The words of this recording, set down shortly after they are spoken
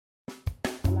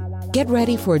Get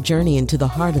ready for a journey into the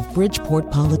heart of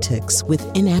Bridgeport politics with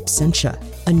In Absentia,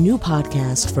 a new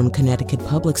podcast from Connecticut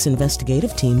Public's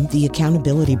investigative team, The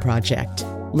Accountability Project.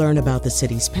 Learn about the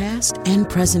city's past and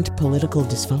present political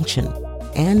dysfunction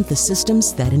and the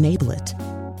systems that enable it.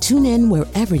 Tune in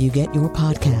wherever you get your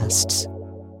podcasts.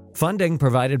 Funding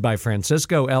provided by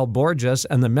Francisco L. Borges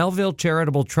and the Melville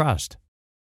Charitable Trust.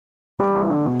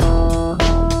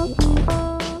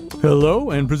 Hello,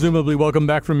 and presumably welcome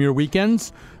back from your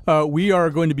weekends. We are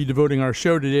going to be devoting our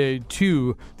show today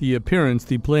to the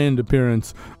planned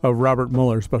appearance of Robert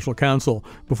Mueller, special counsel,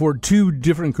 before two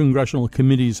different congressional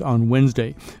committees on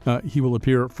Wednesday. He will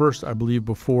appear first, I believe,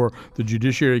 before the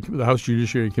House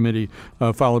Judiciary Committee,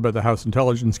 followed by the House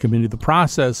Intelligence Committee. The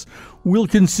process will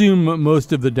consume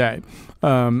most of the day,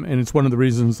 and it's one of the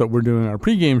reasons that we're doing our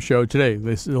pregame show today.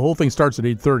 The whole thing starts at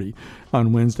 8:30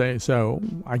 on Wednesday, so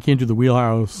I can't do the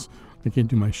wheelhouse. I can't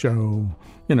do my show,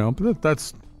 but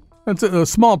that's a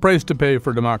small price to pay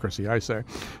for democracy, I say.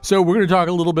 So we're going to talk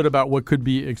a little bit about what could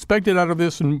be expected out of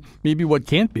this and maybe what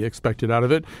can't be expected out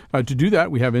of it. To do that,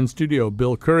 we have in studio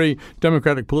Bill Curry,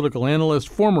 Democratic political analyst,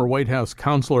 former White House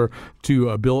counselor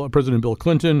to President Bill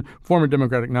Clinton, former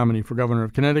Democratic nominee for governor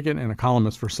of Connecticut, and a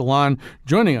columnist for Salon.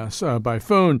 Joining us by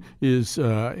phone is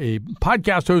a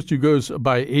podcast host who goes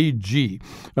by AG,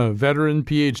 a veteran,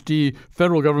 PhD,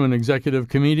 federal government executive,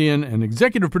 comedian, and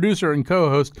executive producer and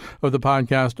co-host of the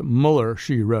podcast Mueller,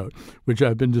 She Wrote, which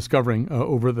I've been discovering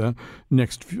over the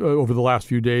last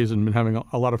few days and been having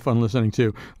a lot of fun listening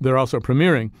to. They're also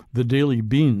premiering the Daily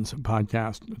Beans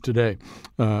podcast today.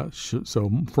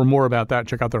 So for more about that,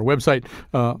 check out their website,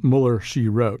 Mueller, She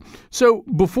Wrote. So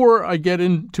before I get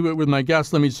into it with my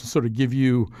guests, let me just sort of give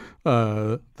you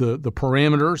the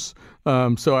parameters.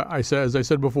 As I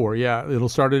said before, it'll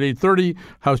start at 8:30,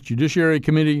 House Judiciary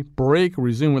Committee, break,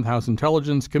 resume with House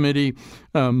Intelligence Committee.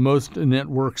 Most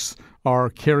networks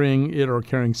are carrying it or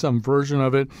carrying some version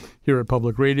of it. Here at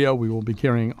Public Radio, we will be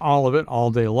carrying all of it all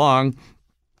day long.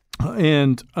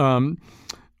 And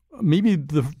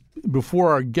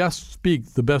before our guests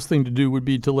speak, the best thing to do would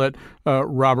be to let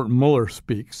Robert Mueller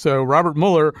speak. So Robert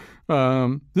Mueller,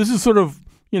 this is sort of,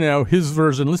 his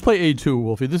version. Let's play A2,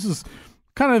 Wolfie. This is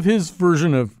kind of his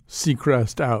version of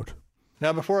Seacrest out.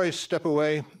 Now, before I step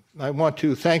away, I want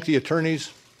to thank the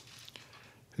attorneys,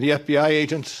 the FBI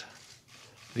agents,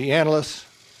 the analysts,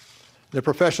 the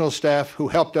professional staff who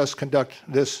helped us conduct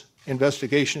this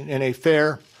investigation in a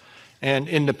fair and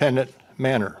independent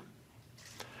manner.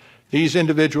 These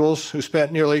individuals, who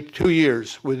spent nearly 2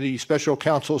 years with the special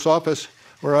counsel's office,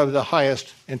 were of the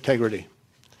highest integrity.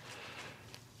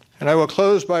 And I will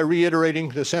close by reiterating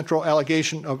the central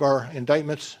allegation of our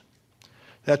indictments,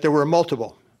 that there were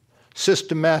multiple,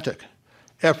 systematic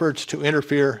efforts to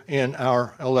interfere in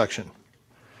our election.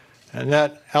 And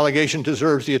that allegation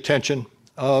deserves the attention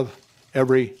of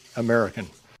every American.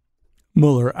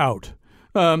 Mueller out.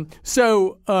 I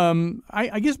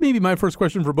guess maybe my first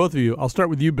question for both of you, I'll start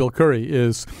with you, Bill Curry,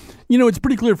 is, it's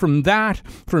pretty clear from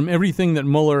everything that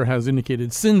Mueller has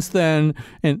indicated since then,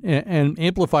 and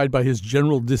amplified by his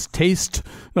general distaste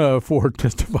for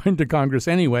testifying to Congress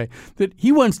anyway, that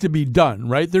he wants to be done,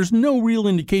 right? There's no real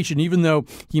indication, even though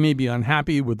he may be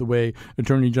unhappy with the way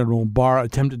Attorney General Barr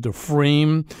attempted to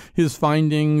frame his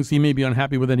findings. He may be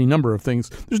unhappy with any number of things.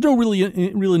 There's no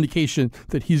real indication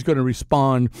that he's going to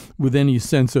respond with any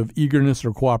sense of eagerness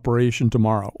or cooperation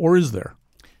tomorrow, or is there?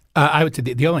 I would say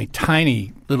the only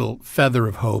tiny little feather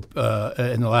of hope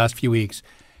in the last few weeks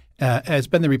has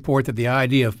been the report that the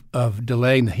idea of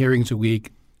delaying the hearings a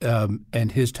week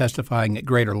and his testifying at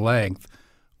greater length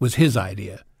was his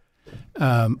idea.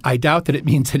 I doubt that it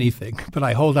means anything, but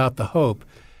I hold out the hope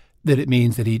that it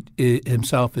means that he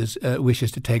himself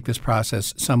wishes to take this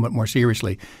process somewhat more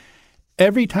seriously.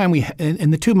 Every time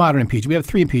in the two modern impeachments, we have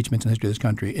three impeachments in the history of this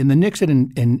country. In the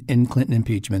Nixon and Clinton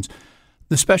impeachments,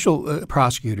 the special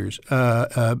prosecutors,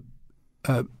 Leon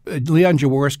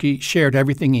Jaworski shared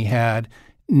everything he had,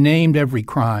 named every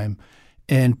crime,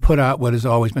 and put out what has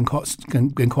always been called since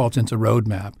a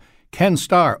roadmap. Ken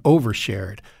Starr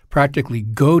overshared, practically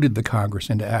goaded the Congress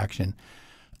into action.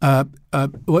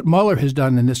 What Mueller has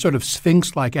done in this sort of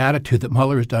sphinx-like attitude that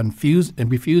Mueller has done,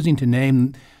 refusing to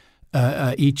name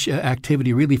each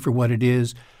activity really for what it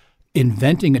is,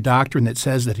 inventing a doctrine that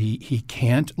says that he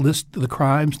can't list the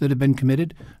crimes that have been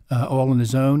committed all on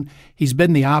his own. He's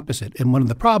been the opposite. And one of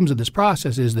the problems of this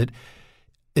process is that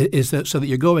so that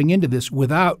you're going into this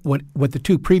without what the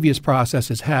two previous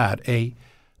processes had, a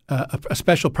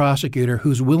special prosecutor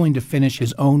who's willing to finish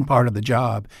his own part of the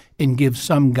job and give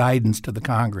some guidance to the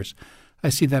Congress. I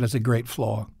see that as a great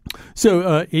flaw.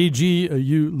 So, AG,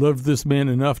 you loved this man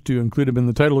enough to include him in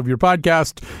the title of your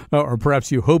podcast, or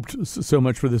perhaps you hoped so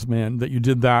much for this man that you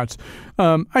did that.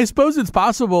 I suppose it's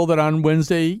possible that on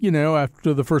Wednesday,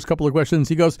 after the first couple of questions,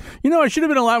 he goes, I should have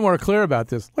been a lot more clear about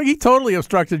this. Like, he totally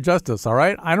obstructed justice, all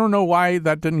right? I don't know why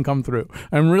that didn't come through.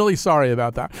 I'm really sorry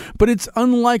about that. But it's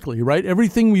unlikely, right?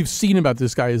 Everything we've seen about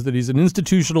this guy is that he's an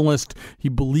institutionalist. He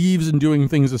believes in doing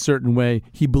things a certain way.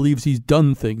 He believes he's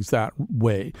done things that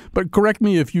way. But correct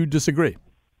me if you disagree.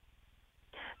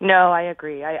 No, I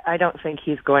agree. I don't think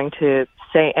he's going to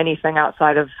say anything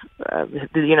outside of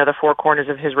the four corners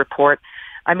of his report.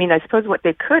 I mean, I suppose what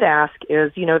they could ask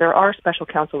is, there are special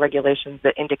counsel regulations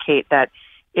that indicate that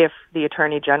if the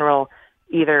Attorney General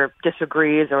either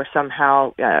disagrees or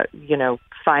somehow,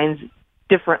 finds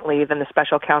differently than the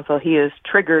special counsel, he is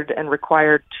triggered and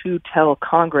required to tell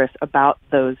Congress about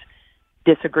those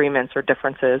disagreements or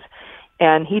differences.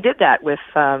 And he did that with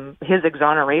his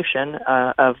exoneration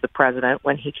of the president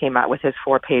when he came out with his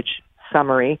 4-page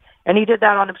summary. And he did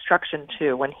that on obstruction,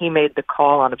 too, when he made the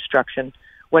call on obstruction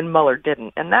when Mueller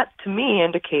didn't. And that, to me,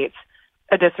 indicates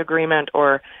a disagreement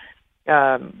or,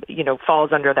 falls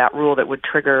under that rule that would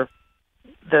trigger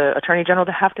the Attorney General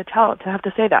to have to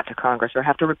say that to Congress or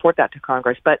have to report that to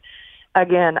Congress. But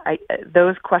again,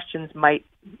 those questions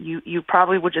you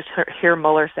probably would just hear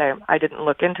Mueller say, I didn't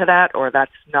look into that, or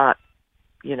that's not,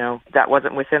 that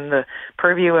wasn't within the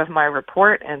purview of my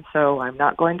report, and so I'm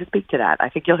not going to speak to that. I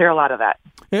think you'll hear a lot of that.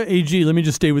 AG, let me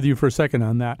just stay with you for a second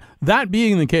on that. That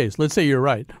being the case, let's say you're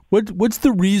right. What's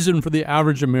the reason for the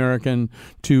average American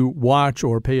to watch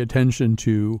or pay attention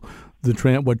to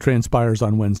what transpires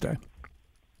on Wednesday?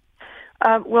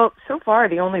 Well, so far,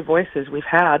 the only voices we've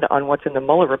had on what's in the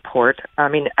Mueller report,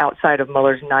 outside of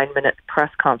Mueller's 9-minute press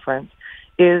conference,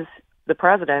 is the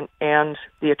president and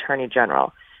the Attorney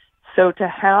General. So to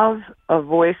have a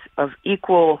voice of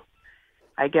equal,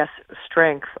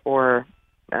 strength or,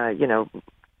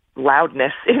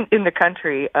 loudness in the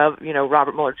country of,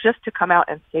 Robert Mueller, just to come out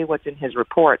and say what's in his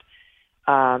report,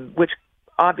 which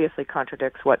obviously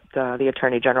contradicts what the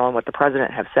Attorney General and what the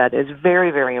President have said, is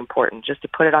very, very important. Just to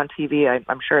put it on TV,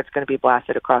 I'm sure it's going to be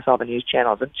blasted across all the news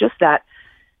channels. And just that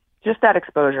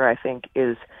exposure, I think,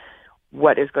 is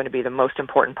what is going to be the most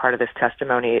important part of this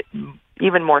testimony,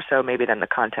 even more so maybe than the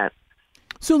content.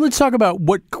 So let's talk about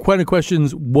what kind of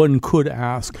questions one could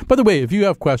ask. By the way, if you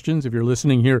have questions, if you're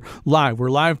listening here live,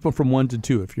 we're live from 1 to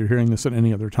 2. If you're hearing this at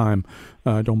any other time,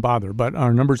 don't bother. But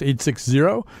our number is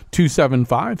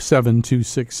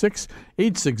 860-275-7266,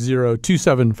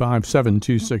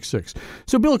 860-275-7266.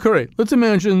 So, Bill Curry, let's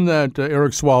imagine that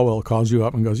Eric Swalwell calls you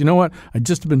up and goes, you know what, I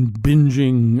just been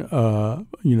binging,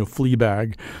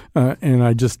 Fleabag, and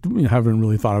I just haven't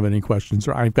really thought of any questions,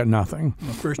 or I've got nothing.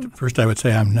 Well, first I would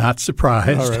say I'm not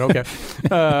surprised. All right, okay.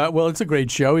 Well, it's a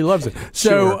great show. He loves it.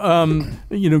 So,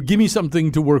 sure. Give me something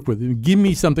to work with. Give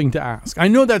me something to ask. I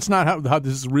know that's not how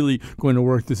this is really going to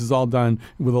work. This is all done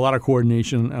with a lot of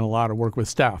coordination and a lot of work with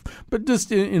staff. But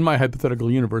just in my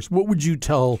hypothetical universe, what would you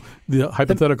tell the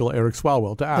hypothetical Eric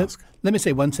Swalwell to ask? Let me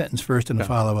say one sentence first and a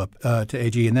follow-up to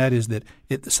AG, and that is that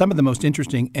some of the most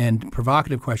interesting and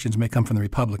provocative questions may come from the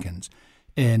Republicans.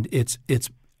 And it's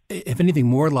if anything,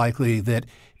 more likely that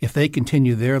if they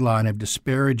continue their line of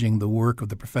disparaging the work of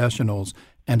the professionals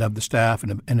and of the staff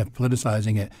and of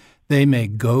politicizing it, they may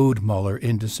goad Mueller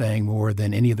into saying more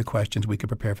than any of the questions we could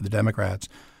prepare for the Democrats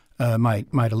might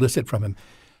elicit from him.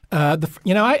 I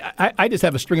just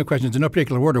have a string of questions in no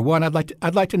particular order. One,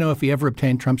 I'd like to know if he ever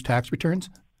obtained Trump's tax returns,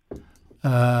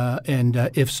 and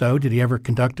if so, did he ever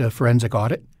conduct a forensic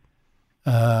audit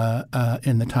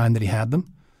in the time that he had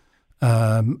them?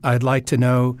 I'd like to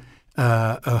know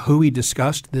who he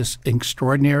discussed this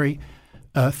extraordinary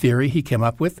theory he came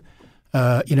up with.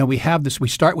 We have this. We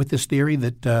start with this theory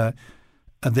that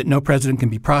no president can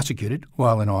be prosecuted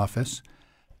while in office.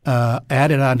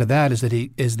 Added onto that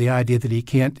is the idea that he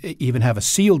can't even have a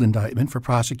sealed indictment for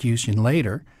prosecution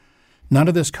later. None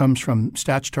of this comes from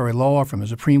statutory law, from a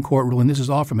Supreme Court ruling. This is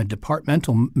all from a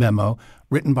departmental memo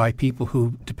written by people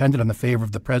who depended on the favor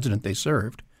of the president they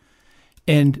served.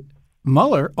 And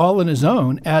Mueller, all on his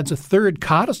own, adds a third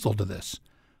codicil to this,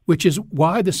 which is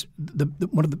why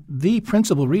one of the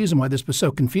principal reason why this was so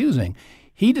confusing.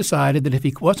 He decided that if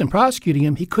he wasn't prosecuting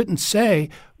him, he couldn't say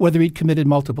whether he'd committed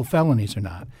multiple felonies or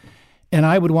not. And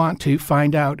I would want to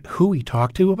find out who he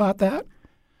talked to about that.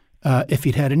 If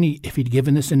he'd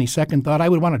given this any second thought, I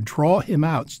would want to draw him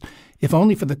out, if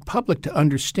only for the public to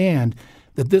understand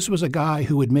that this was a guy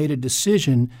who had made a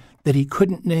decision that he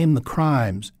couldn't name the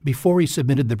crimes before he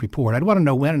submitted the report. I'd want to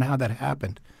know when and how that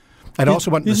happened. I'd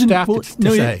also want the staff to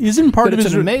say. Isn't part but of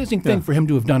it's an amazing thing for him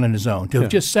to have done on his own, to have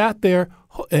just sat there,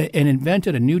 and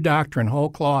invented a new doctrine whole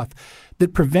cloth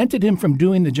that prevented him from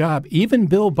doing the job. Even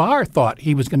Bill Barr thought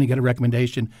he was going to get a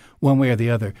recommendation one way or the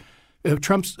other.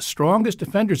 Trump's strongest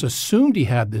defenders assumed he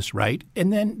had this right,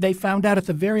 and then they found out at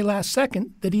the very last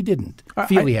second that he didn't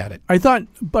feel he had it. I thought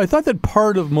that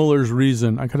part of Mueller's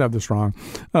reason, I could have this wrong,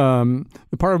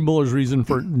 the part of Mueller's reason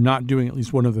for not doing at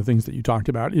least one of the things that you talked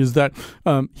about is that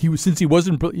he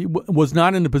was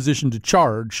not in a position to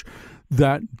charge,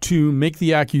 that to make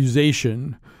the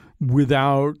accusation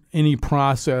without any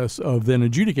process of then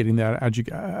adjudicating that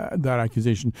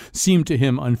accusation seemed to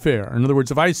him unfair. In other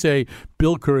words, if I say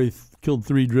Bill Curry killed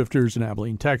 3 drifters in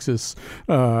Abilene, Texas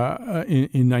in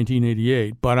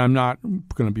 1988, but I'm not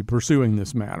going to be pursuing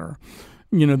this matter,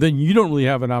 then you don't really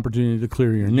have an opportunity to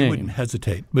clear your name. You wouldn't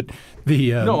hesitate. But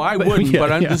no, I wouldn't,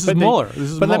 this is Mueller.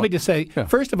 But let me just say,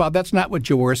 first of all, that's not what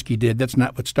Jaworski did. That's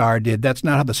not what Starr did. That's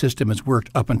not how the system has worked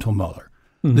up until Mueller.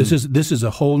 Mm-hmm. This is a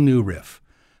whole new riff.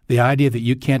 The idea that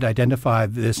you can't identify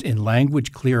this in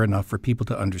language clear enough for people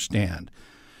to understand.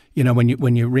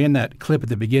 When you ran that clip at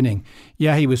the beginning,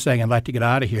 he was saying, I'd like to get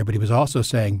out of here, but he was also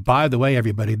saying, by the way,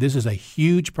 everybody, this is a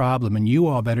huge problem and you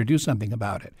all better do something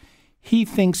about it. He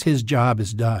thinks his job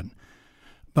is done.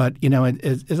 But,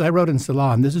 as I wrote in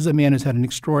Salon, this is a man who's had an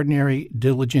extraordinary,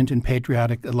 diligent, and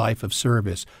patriotic life of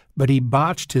service, but he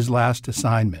botched his last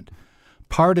assignment.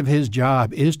 Part of his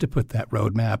job is to put that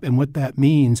roadmap, and what that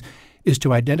means is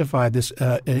to identify this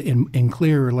in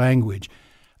clearer language.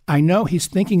 I know he's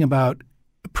thinking about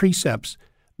precepts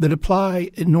that apply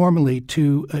normally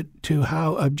to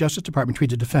how a Justice Department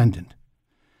treats a defendant,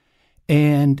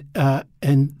 and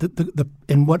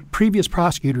what previous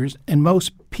prosecutors and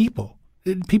most people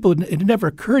it never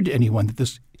occurred to anyone that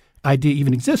this idea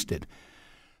even existed,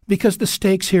 because the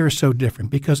stakes here are so different.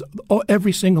 Because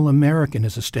every single American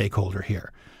is a stakeholder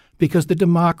here. Because the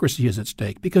democracy is at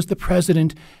stake, because the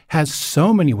president has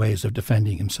so many ways of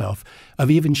defending himself,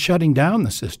 of even shutting down the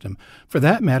system. For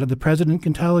that matter, the president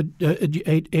can tell a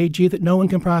AG that no one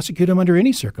can prosecute him under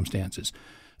any circumstances.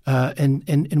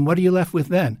 And what are you left with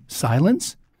then?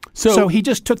 Silence? So he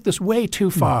just took this way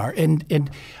too far. And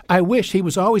I wish he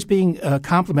was always being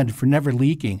complimented for never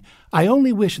leaking. I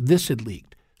only wish this had leaked,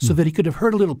 so that he could have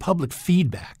heard a little public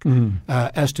feedback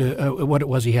as to what it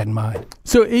was he had in mind.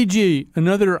 So, AG,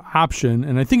 another option,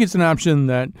 and I think it's an option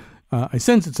that I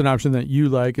sense it's an option that you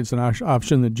like, it's an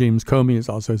option that James Comey has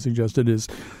also suggested, is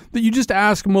that you just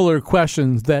ask Mueller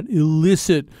questions that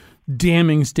elicit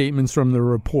damning statements from the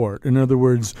report. In other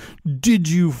words, did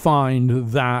you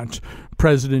find that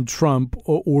President Trump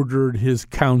ordered his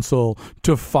counsel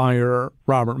to fire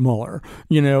Robert Mueller?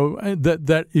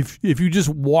 That if you just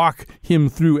walk him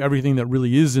through everything that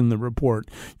really is in the report,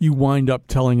 you wind up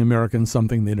telling Americans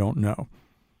something they don't know.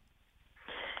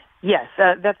 Yes,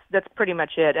 that's pretty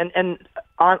much it. And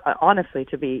honestly,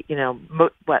 to be,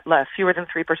 fewer than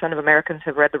 3% of Americans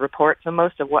have read the report. So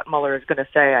most of what Mueller is going to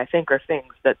say, I think, are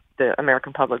things that the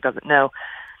American public doesn't know.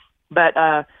 But,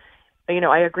 I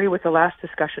agree with the last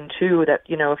discussion, too, that,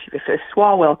 if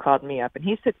Swalwell called me up, and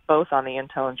he sits both on the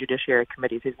Intel and Judiciary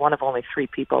committees. He's one of only 3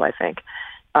 people, I think.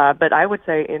 But I would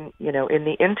say in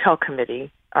the Intel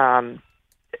committee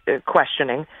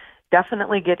questioning,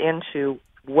 definitely get into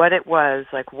what it was,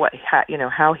 like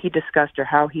how he discussed, or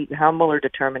how Mueller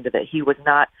determined that he was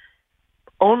not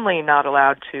only not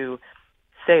allowed to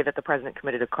say that the president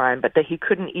committed a crime, but that he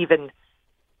couldn't even,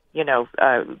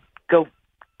 go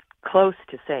close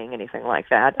to saying anything like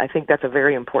that. I think that's a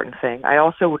very important thing. I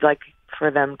also would like for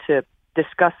them to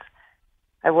discuss,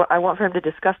 I want for him to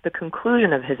discuss the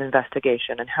conclusion of his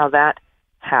investigation and how that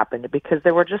happened, because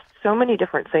there were just so many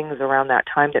different things around that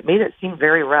time that made it seem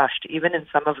very rushed, even in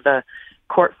some of the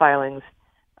court filings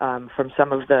from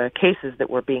some of the cases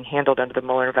that were being handled under the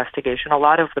Mueller investigation. A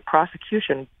lot of the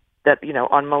prosecution that,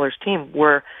 on Mueller's team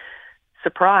were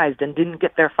surprised and didn't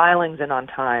get their filings in on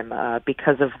time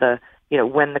because of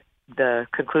when the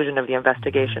conclusion of the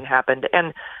investigation happened.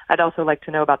 And I'd also like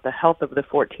to know about the health of the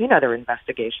 14 other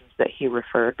investigations that he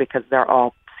referred, because they're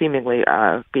all seemingly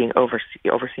being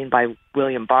overseen by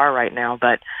William Barr right now.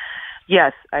 But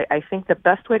yes, I think the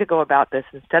best way to go about this,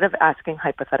 instead of asking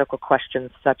hypothetical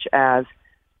questions such as,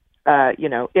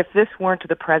 if this weren't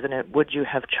the president, would you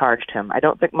have charged him? I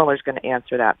don't think Mueller's going to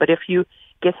answer that. But if you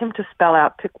get him to spell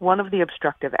out, pick one of the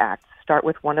obstructive acts, start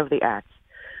with one of the acts,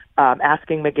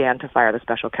 asking McGahn to fire the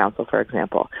special counsel, for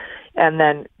example, and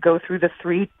then go through the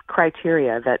 3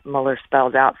 criteria that Mueller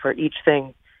spells out for each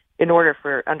thing in order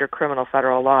for, under criminal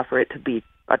federal law, for it to be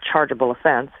a chargeable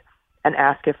offense, and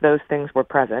ask if those things were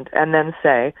present, and then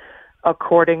say,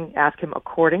 ask him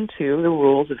according to the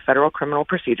rules of federal criminal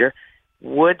procedure,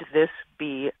 would this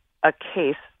be a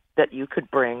case that you could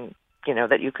bring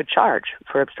that you could charge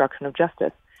for obstruction of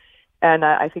justice. And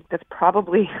I think that's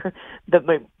probably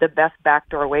the best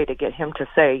backdoor way to get him to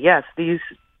say, yes,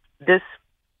 this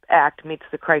act meets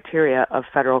the criteria of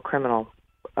federal criminal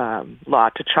law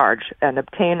to charge and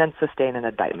obtain and sustain an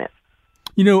indictment.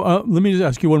 Let me just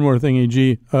ask you one more thing,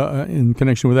 AG, in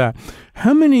connection with that.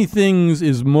 How many things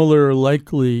is Mueller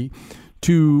likely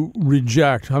to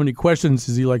reject? How many questions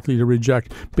is he likely to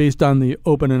reject based on the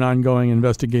open and ongoing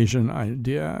investigation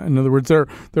idea? In other words, there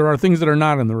are things that are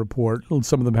not in the report,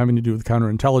 some of them having to do with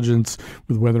counterintelligence,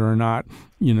 with whether or not,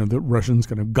 the Russians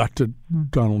kind of got to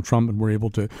Donald Trump and were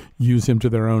able to use him to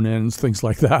their own ends, things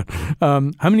like that. How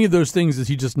many of those things is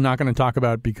he just not going to talk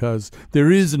about because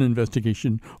there is an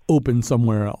investigation open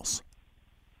somewhere else?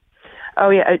 Oh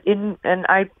yeah, and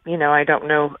I don't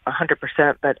know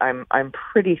 100%, but I'm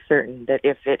pretty certain that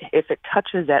if it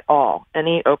touches at all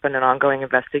any open and ongoing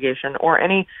investigation or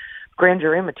any grand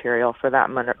jury material for that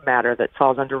matter that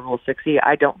falls under Rule 60,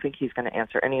 I don't think he's going to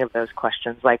answer any of those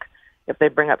questions. Like if they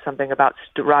bring up something about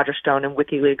Roger Stone and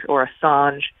WikiLeaks or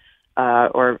Assange,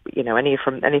 or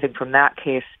anything from that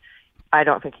case, I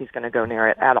don't think he's going to go near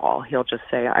it at all. He'll just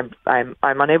say, "I'm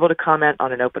unable to comment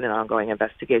on an open and ongoing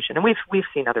investigation," and we've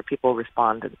seen other people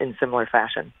respond in similar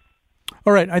fashion.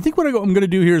 All right. I think what I'm going to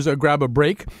do here is grab a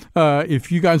break. If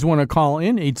you guys want to call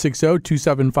in,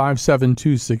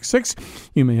 860-275-7266.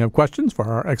 You may have questions for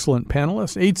our excellent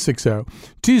panelists.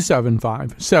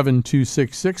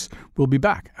 860-275-7266. We'll be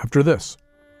back after this.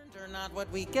 Not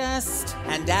what we guessed,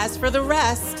 and as for the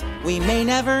rest, we may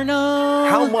never know.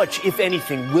 How much, if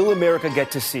anything, will America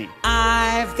get to see?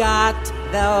 I've got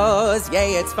those,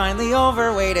 yay, it's finally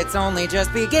over, wait, it's only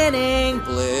just beginning,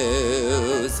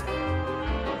 blues.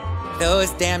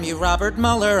 Those damn you, Robert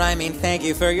Mueller, thank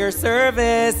you for your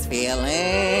service, feelings.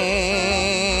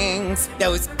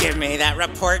 Those give me that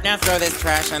report, now throw this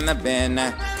trash in the bin.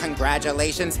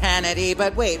 Congratulations, Hannity,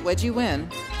 but wait, what'd you win?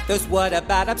 Those what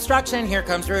about obstruction? Here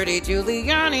comes Rudy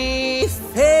Giuliani.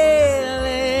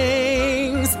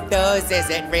 Feelings. Those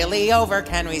is it really over?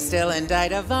 Can we still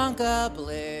indict Ivanka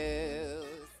Blues?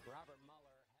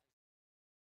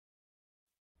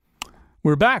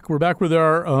 We're back. We're back with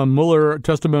our Mueller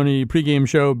testimony pregame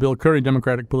show. Bill Curry,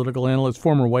 Democratic political analyst,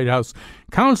 former White House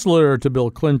counselor to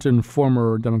Bill Clinton,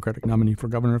 former Democratic nominee for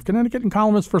governor of Connecticut, and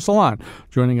columnist for Salon.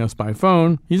 Joining us by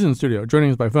phone, he's in the studio.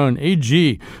 Joining us by phone,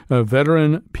 AG, a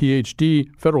veteran, PhD,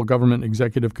 federal government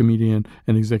executive, comedian,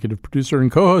 and executive producer,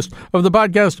 and co-host of the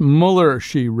podcast Mueller,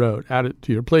 She Wrote. Add it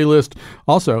to your playlist.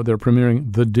 Also, they're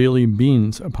premiering the Daily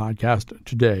Beans podcast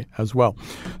today as well.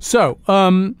 So,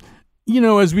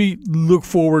 as we look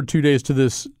forward 2 days to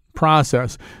this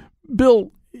process,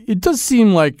 Bill, it does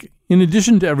seem like, in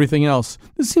addition to everything else,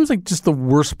 this seems like just the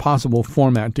worst possible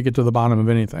format to get to the bottom of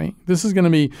anything. This is going to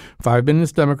be 5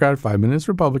 minutes Democrat, 5 minutes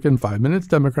Republican, 5 minutes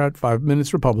Democrat, 5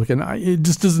 minutes Republican. It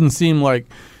just doesn't seem like,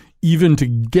 even to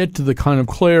get to the kind of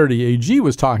clarity AG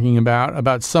was talking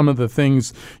about some of the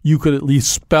things you could at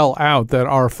least spell out that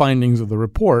are findings of the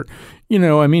report.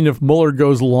 If Mueller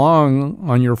goes long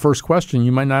on your first question,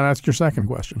 you might not ask your second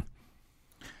question.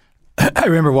 I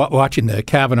remember watching the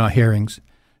Kavanaugh hearings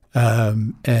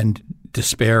and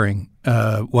despairing,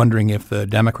 wondering if the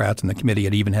Democrats in the committee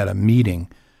had even had a meeting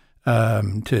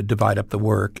to divide up the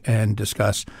work and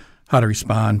discuss how to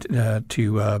respond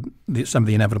to some of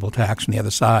the inevitable attacks from the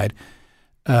other side.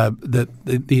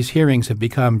 These hearings have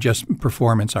become just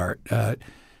performance art.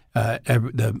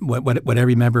 What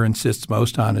every member insists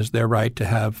most on is their right to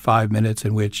have 5 minutes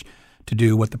in which to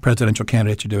do what the presidential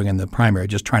candidates are doing in the primary,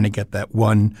 just trying to get that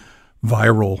one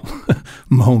viral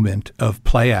moment of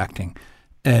play acting.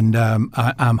 And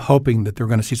I'm hoping that they're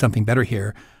going to see something better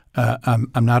here. I'm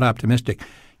not optimistic.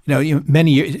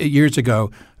 Many years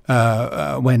ago,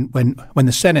 when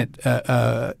the Senate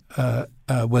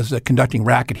was conducting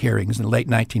racket hearings in the late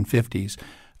 1950s,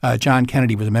 John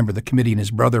Kennedy was a member of the committee, and his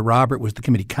brother Robert was the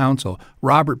committee counsel.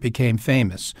 Robert became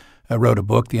famous, wrote a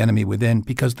book, The Enemy Within,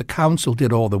 because the counsel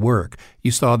did all the work.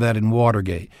 You saw that in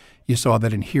Watergate. You saw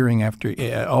that in hearing after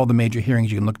all the major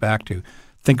hearings you can look back to.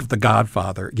 Think of The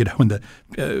Godfather, and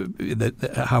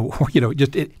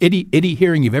just any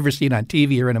hearing you've ever seen on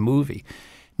TV or in a movie.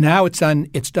 Now it's done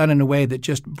in a way that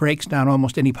just breaks down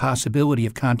almost any possibility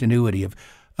of continuity, of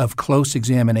close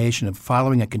examination, of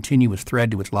following a continuous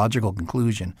thread to its logical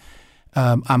conclusion.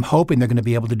 I'm hoping they're going to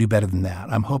be able to do better than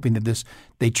that. I'm hoping that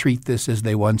they treat this as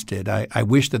they once did. I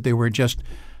wish that they were just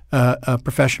a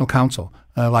professional counsel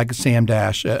like Sam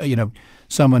Dash,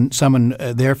 someone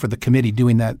there for the committee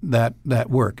doing that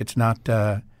work. It's not.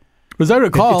 As I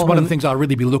recall, it's one of the things I'll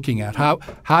really be looking at.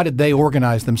 How did they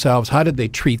organize themselves? How did they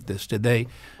treat this? Did they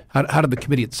How did the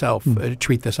committee itself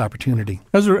treat this opportunity?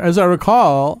 As I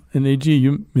recall, and AG,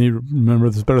 you may remember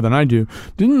this better than I do,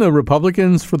 didn't the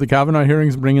Republicans for the Kavanaugh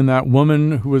hearings bring in that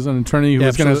woman who was an attorney who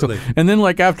was going to, and then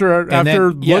like after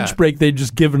lunch break they'd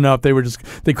just given up. They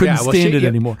couldn't stand it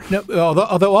anymore. No,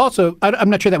 although also I'm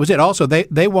not sure that was it. Also,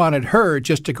 they wanted her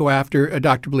just to go after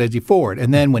Dr. Blasey Ford,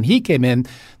 and then when he came in,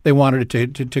 they wanted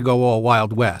it to go all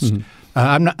Wild West. Mm-hmm.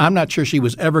 I'm not sure she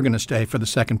was ever going to stay for the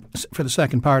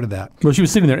second part of that. Well, she was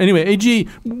sitting there anyway. AG,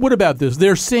 what about this?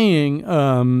 They're saying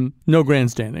no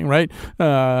grandstanding, right?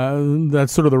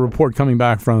 That's sort of the report coming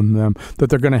back from them, that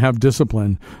they're going to have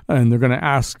discipline and they're going to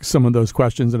ask some of those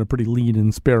questions in a pretty lead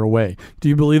and spare way. Do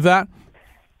you believe that?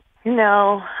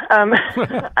 No,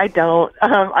 I don't.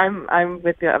 I'm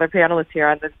with the other panelists here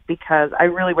on this because I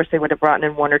really wish they would have brought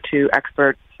in one or two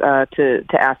experts to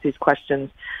ask these questions.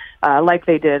 Like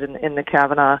they did in the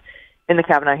Kavanaugh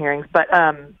hearings, but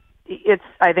I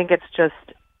think it's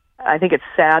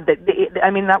sad that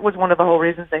that was one of the whole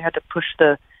reasons they had to push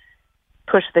the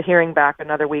hearing back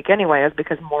another week anyway, is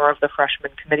because more of the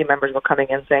freshman committee members were coming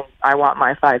in saying, "I want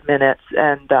my 5 minutes,"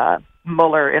 and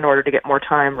Mueller, in order to get more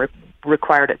time,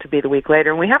 required it to be the week later.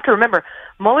 And we have to remember,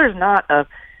 Mueller's not a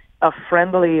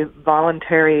friendly,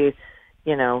 voluntary,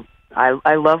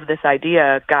 I love this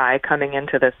idea guy coming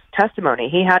into this testimony.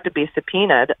 He had to be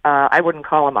subpoenaed. I wouldn't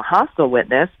call him a hostile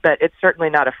witness, but it's certainly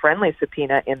not a friendly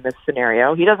subpoena in this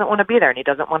scenario. He doesn't want to be there, and he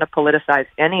doesn't want to politicize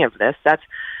any of this. That's,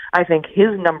 I think,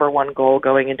 his number one goal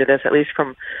going into this, at least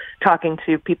from talking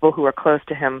to people who are close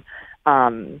to him,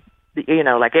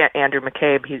 like Andrew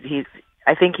McCabe.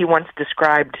 I think he once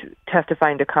described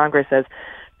testifying to Congress as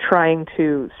trying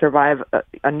to survive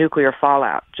a nuclear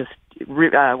fallout, just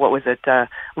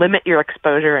limit your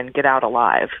exposure and get out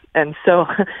alive. And so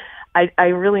I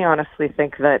really honestly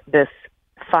think that this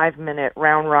 5-minute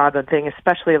round robin thing,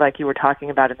 especially like you were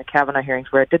talking about in the Kavanaugh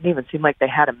hearings, where it didn't even seem like they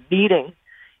had a meeting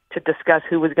to discuss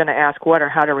who was going to ask what or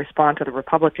how to respond to the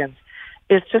Republicans,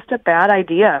 is just a bad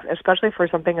idea, especially for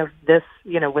something of this,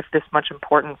 with this much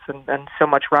importance and so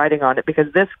much riding on it,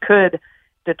 because this could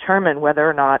determine whether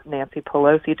or not Nancy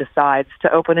Pelosi decides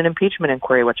to open an impeachment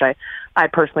inquiry, which I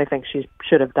personally think she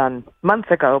should have done months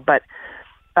ago. But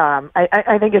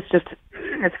I think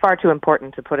it's far too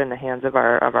important to put in the hands of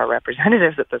our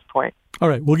representatives at this point. All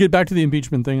right, we'll get back to the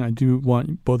impeachment thing. I do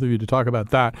want both of you to talk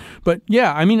about that. But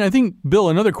yeah, I think, Bill,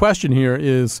 another question here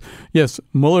is, yes,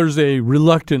 Mueller's a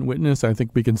reluctant witness. I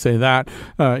think we can say that.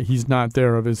 He's not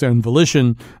there of his own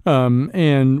volition.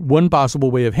 And one possible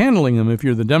way of handling him, if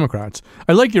you're the Democrats,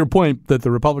 I like your point that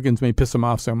the Republicans may piss him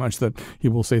off so much that he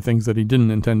will say things that he didn't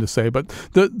intend to say. But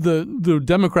the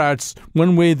Democrats,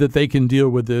 one way that they can deal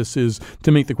with this is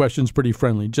to make the questions pretty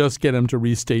friendly. Just get him to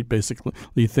restate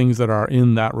basically things that are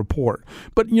in that report.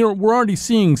 But, we're already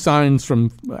seeing signs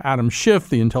from Adam Schiff,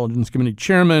 the Intelligence Committee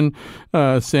chairman,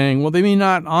 saying, well, they may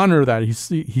not honor that.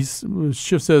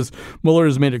 Schiff says Mueller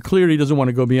has made it clear he doesn't want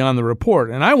to go beyond the report.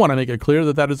 And I want to make it clear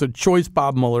that is a choice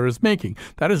Bob Mueller is making.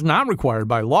 That is not required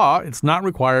by law. It's not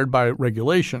required by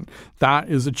regulation. That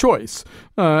is a choice.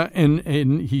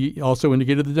 And he also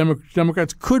indicated the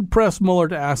Democrats could press Mueller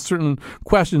to ask certain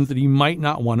questions that he might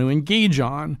not want to engage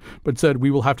on, but said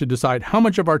we will have to decide how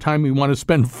much of our time we want to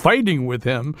spend fighting with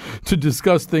him to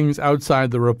discuss things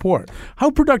outside the report. How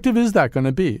productive is that going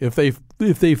to be if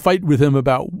they fight with him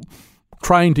about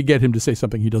trying to get him to say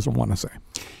something he doesn't want to say?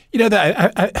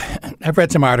 I've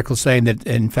read some articles saying that,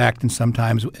 in fact, and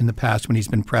sometimes in the past when he's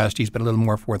been pressed, he's been a little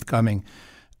more forthcoming.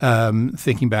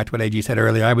 Thinking back to what AG said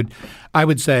earlier, I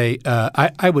would say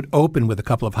I would open with a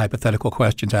couple of hypothetical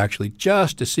questions, actually,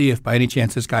 just to see if by any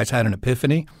chance this guy's had an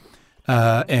epiphany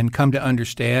and come to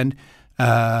understand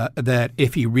that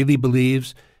if he really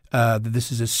believes that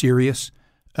this is a serious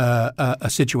a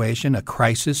situation, a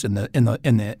crisis in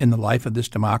the life of this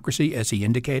democracy, as he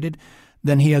indicated,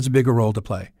 then he has a bigger role to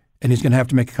play, and he's going to have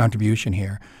to make a contribution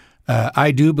here. I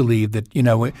do believe that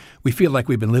we feel like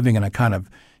we've been living in a kind of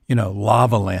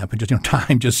lava lamp, and just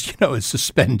time just is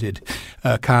suspended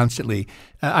constantly.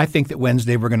 I think that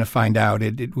Wednesday we're going to find out.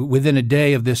 Within a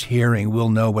day of this hearing, we'll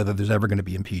know whether there's ever going to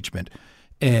be impeachment,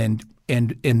 and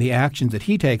the actions that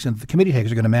he takes and the committee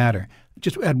takes are going to matter.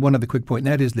 Just add one other quick point,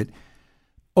 and that is that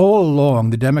all along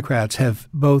the Democrats have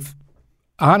both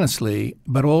honestly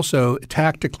but also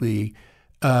tactically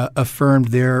affirmed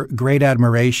their great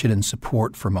admiration and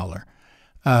support for Mueller.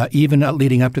 Even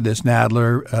leading up to this,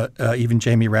 Nadler, even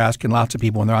Jamie Raskin, lots of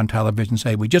people when they're on television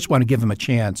say, we just want to give him a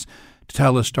chance to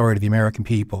tell his story to the American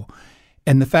people.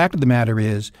 And the fact of the matter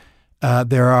is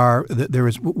there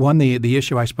is one, the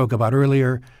issue I spoke about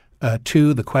earlier,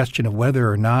 two, the question of whether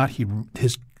or not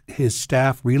his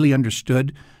staff really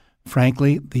understood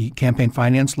frankly, the campaign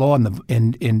finance law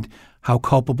and how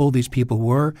culpable these people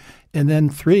were. And then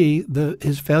 3,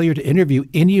 his failure to interview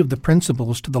any of the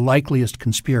principals to the likeliest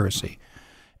conspiracy.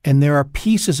 And there are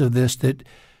pieces of this that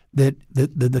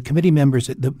the committee members,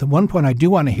 the one point I do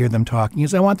want to hear them talking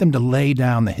is I want them to lay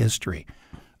down the history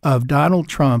of Donald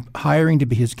Trump hiring to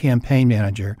be his campaign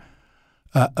manager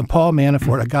Paul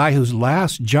Manafort, a guy whose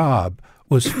last job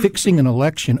was fixing an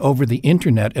election over the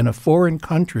internet in a foreign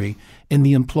country in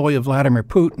the employ of Vladimir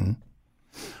Putin,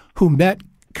 who met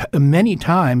many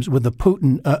times with a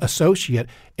Putin associate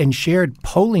and shared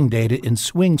polling data in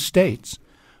swing states,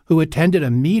 who attended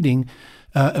a meeting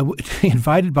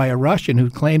invited by a Russian who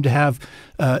claimed to have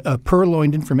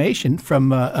purloined information from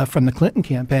the Clinton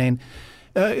campaign.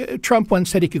 Trump once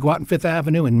said he could go out on Fifth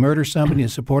Avenue and murder somebody and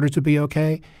his supporters would be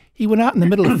okay. He went out in the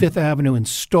middle of Fifth Avenue and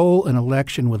stole an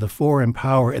election with a foreign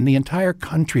power, and the entire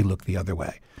country looked the other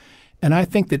way. And I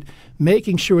think that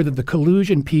making sure that the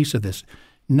collusion piece of this,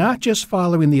 not just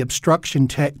following the obstruction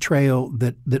trail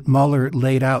that Mueller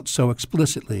laid out so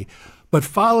explicitly, but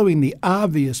following the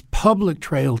obvious public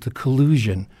trail to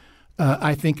collusion,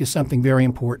 I think is something very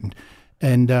important.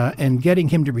 And getting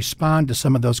him to respond to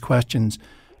some of those questions,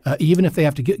 even if they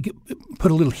have to put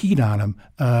a little heat on him,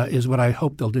 is what I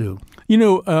hope they'll do. You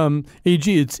know,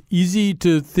 AG, it's easy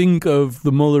to think of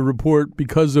the Mueller report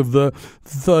because of the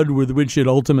thud with which it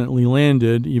ultimately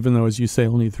landed, even though, as you say,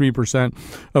 only 3%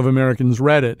 of Americans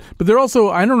read it. But there also,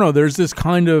 I don't know, there's this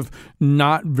kind of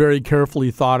not very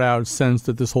carefully thought out sense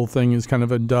that this whole thing is kind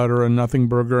of a dud or a nothing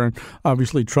burger. And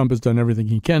obviously Trump has done everything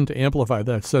he can to amplify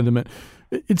that sentiment.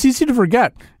 It's easy to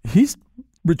forget. He's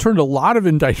returned a lot of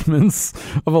indictments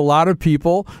of a lot of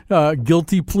people,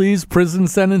 guilty pleas, prison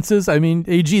sentences. I mean,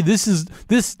 AG, this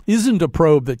isn't a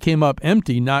probe that came up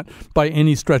empty, not by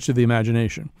any stretch of the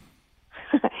imagination.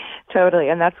 Totally,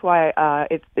 and that's why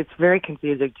it's very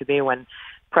confusing to me when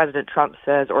President Trump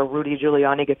says, or Rudy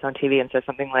Giuliani gets on TV and says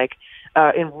something like,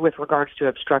 with regards to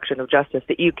obstruction of justice,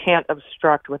 that you can't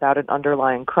obstruct without an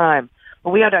underlying crime.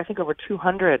 Well, we had, I think, over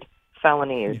 200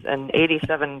 felonies and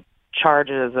 87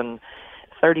 charges and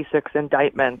 36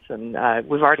 indictments, and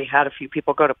we've already had a few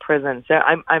people go to prison. So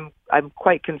I'm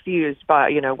quite confused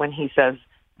by, when he says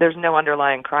there's no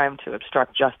underlying crime to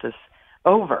obstruct justice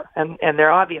over, and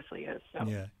there obviously is. So,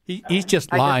 yeah, he's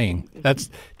just lying.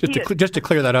 That's just to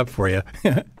clear that up for you.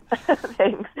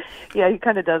 Thanks. Yeah, he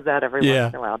kind of does that every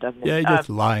once in a while, doesn't he? Yeah, he's just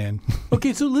lying.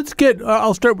 Okay, so let's get.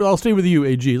 I'll stay with you,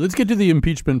 AG. Let's get to the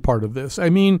impeachment part of this. I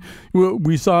mean,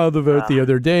 we saw the vote the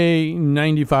other day.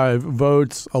 95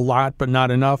 votes, a lot, but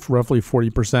not enough. Roughly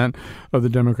 40% of the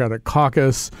Democratic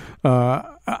caucus.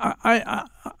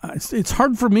 It's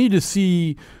hard for me to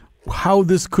see how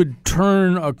this could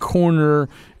turn a corner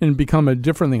and become a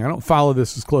different thing. I don't follow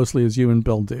this as closely as you and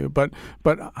Bill do, but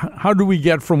how do we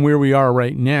get from where we are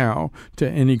right now to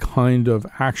any kind of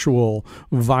actual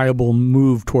viable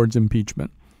move towards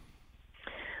impeachment?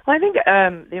 Well, I think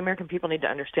the American people need to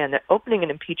understand that opening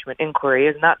an impeachment inquiry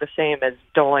is not the same as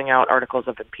doling out articles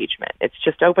of impeachment. It's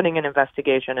just opening an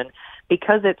investigation, and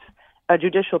because it's a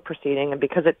judicial proceeding, and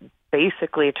because it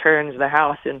basically turns the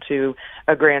House into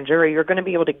a grand jury, you're going to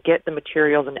be able to get the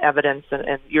materials and evidence,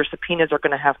 and your subpoenas are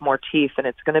going to have more teeth, and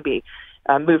it's going to be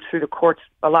moved through the courts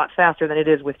a lot faster than it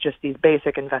is with just these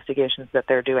basic investigations that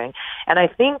they're doing. And I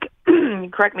think,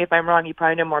 correct me if I'm wrong, you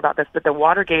probably know more about this, but the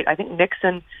Watergate, I think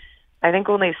Nixon,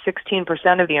 only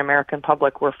 16% of the American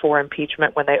public were for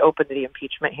impeachment when they opened the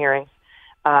impeachment hearings.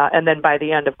 And then by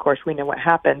the end, of course, we know what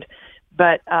happened.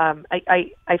 But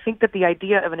I think that the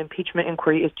idea of an impeachment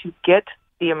inquiry is to get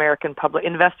the American public,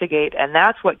 investigate, and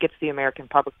that's what gets the American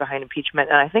public behind impeachment.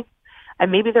 And I think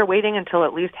maybe they're waiting until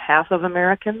at least half of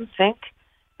Americans think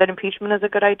that impeachment is a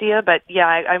good idea. But, yeah,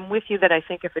 I'm with you that I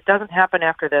think if it doesn't happen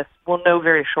after this, we'll know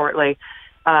very shortly.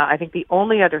 I think the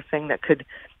only other thing that could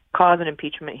cause an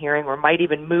impeachment hearing or might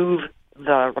even move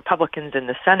the Republicans in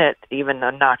the Senate even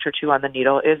a notch or two on the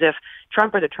needle is if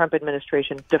Trump or the Trump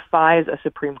administration defies a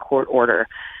Supreme Court order,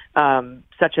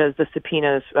 such as the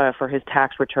subpoenas for his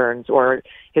tax returns or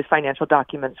his financial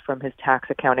documents from his tax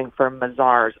accounting firm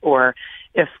Mazars, or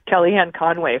if Kellyanne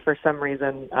Conway for some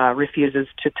reason refuses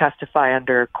to testify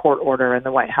under court order and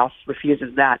the White House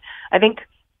refuses that. I think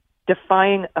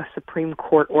defying a Supreme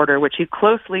Court order, which he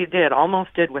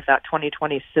almost did with that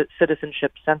 2020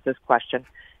 citizenship census question,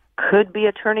 could be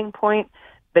a turning point,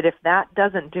 but if that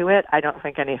doesn't do it, I don't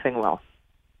think anything will.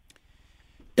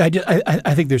 I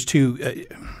think there's two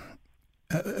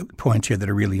points here that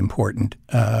are really important.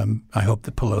 I hope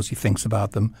that Pelosi thinks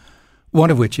about them.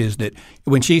 One of which is that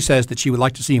when she says that she would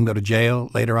like to see him go to jail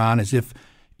later on, as if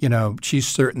she's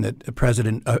certain that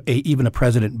even a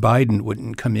President Biden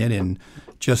wouldn't come in and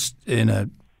just in a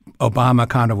Obama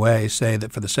kind of way say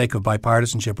that for the sake of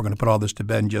bipartisanship, we're going to put all this to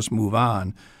bed and just move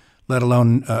on, let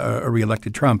alone a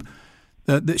reelected Trump.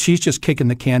 She's just kicking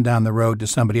the can down the road to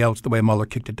somebody else the way Mueller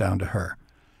kicked it down to her.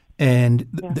 And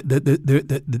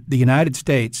the United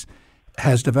States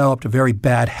has developed a very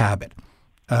bad habit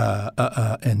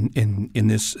in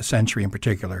this century in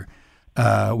particular.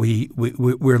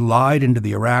 We're lied into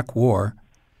the Iraq War,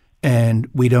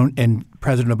 and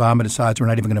President Obama decides we're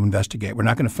not even going to investigate. We're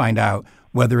not going to find out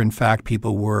whether, in fact,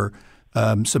 people were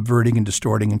subverting and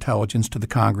distorting intelligence to the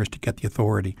Congress to get the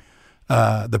authority.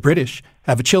 The British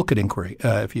have a Chilcot inquiry,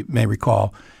 if you may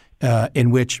recall,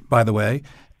 in which, by the way,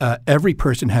 every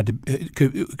person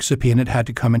subpoenaed had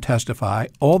to come and testify.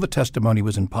 All the testimony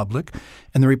was in public,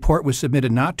 and the report was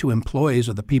submitted not to employees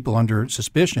or the people under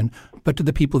suspicion, but to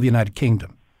the people of the United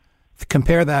Kingdom.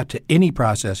 Compare that to any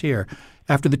process here.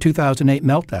 After the 2008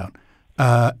 meltdown,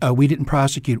 we didn't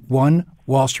prosecute one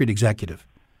Wall Street executive.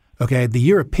 Okay, the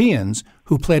Europeans,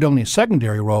 who played only a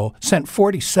secondary role, sent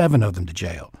 47 of them to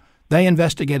jail. They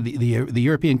investigated the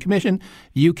European Commission,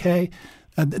 the UK.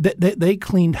 They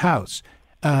cleaned house.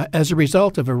 As a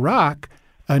result of Iraq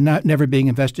never being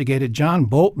investigated, John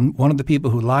Bolton, one of the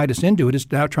people who lied us into it,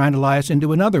 is now trying to lie us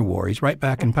into another war. He's right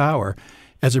back in power.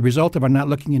 As a result of our not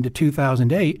looking into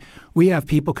 2008, we have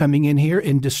people coming in here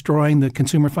and destroying the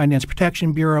Consumer Finance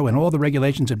Protection Bureau and all the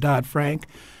regulations of Dodd-Frank.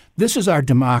 This is our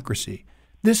democracy.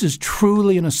 This is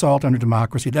truly an assault on our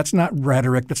democracy. That's not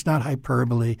rhetoric. That's not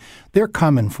hyperbole. They're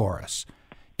coming for us.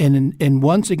 And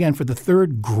once again, for the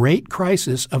third great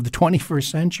crisis of the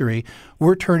 21st century,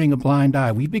 we're turning a blind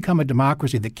eye. We've become a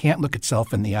democracy that can't look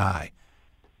itself in the eye.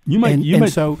 You might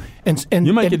get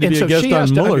to be a guest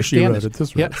on Mueller. She wrote it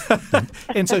this way. Yeah.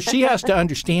 And so she has to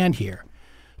understand here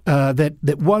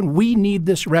that one, we need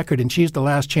this record, and she's the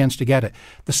last chance to get it.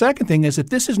 The second thing is that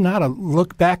this is not a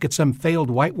look back at some failed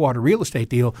Whitewater real estate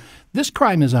deal. This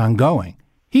crime is ongoing.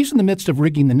 He's in the midst of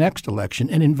rigging the next election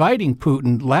and inviting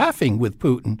Putin, laughing with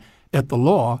Putin at the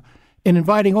law, and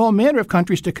inviting all manner of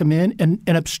countries to come in and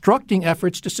obstructing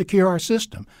efforts to secure our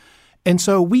system. And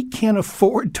so we can't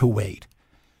afford to wait.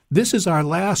 This is our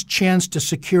last chance to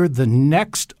secure the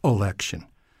next election.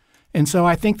 And so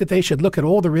I think that they should look at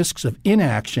all the risks of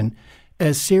inaction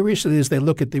as seriously as they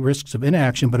look at the risks of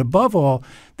inaction. But above all,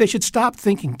 they should stop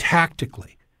thinking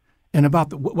tactically and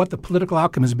about what the political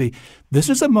outcome is be. This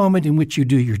is a moment in which you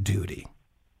do your duty.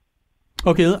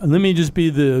 Okay, let me just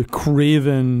be the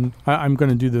craven. I'm going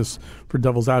to do this for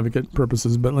devil's advocate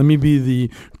purposes, but let me be the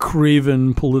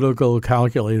craven political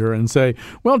calculator and say,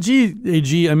 well, gee,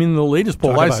 AG, I mean, the latest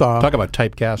poll I saw. Talk about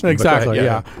typecasting. Exactly.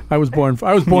 Yeah. I was born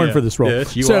for this role.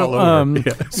 Yes, you all over.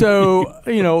 So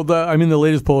the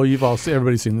latest poll,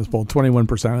 everybody's seen this poll.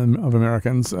 21% of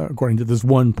Americans, according to this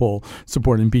one poll,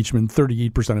 support impeachment.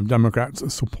 38% of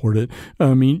Democrats support it.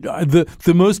 I mean,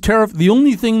 the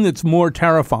only thing that's more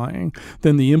terrifying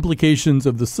than the implications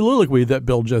of the soliloquy that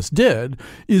Bill just did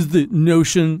is the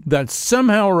notion that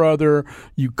somehow or other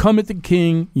you come at the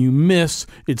king, you miss,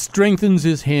 it strengthens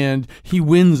his hand, he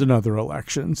wins another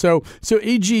election. So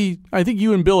AG, I think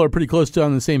you and Bill are pretty close to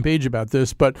on the same page about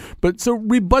this, but so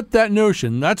rebut that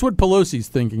notion. That's what Pelosi's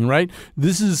thinking, right?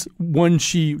 This is one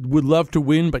she would love to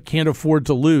win but can't afford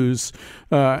to lose,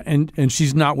 and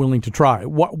she's not willing to try.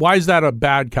 Why is that a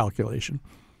bad calculation?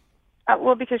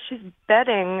 Well, because she's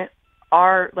betting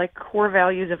our core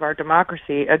values of our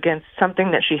democracy against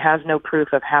something that she has no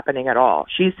proof of happening at all.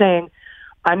 She's saying,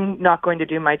 I'm not going to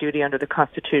do my duty under the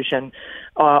Constitution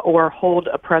or hold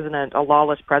a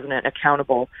lawless president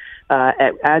accountable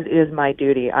as is my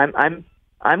duty. I'm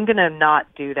going to not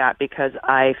do that because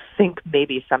I think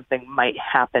maybe something might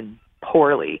happen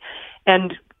poorly.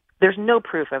 And there's no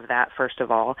proof of that, first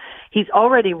of all. He's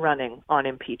already running on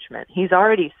impeachment. He's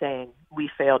already saying we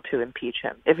failed to impeach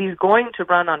him. If he's going to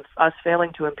run on us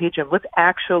failing to impeach him, let's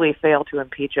actually fail to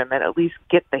impeach him and at least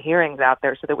get the hearings out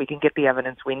there so that we can get the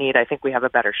evidence we need. I think we have a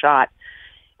better shot.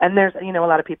 And there's, a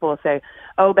lot of people will say,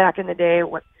 oh, back in the day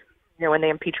when they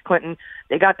impeached Clinton,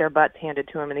 they got their butts handed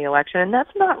to them in the election. And that's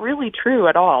not really true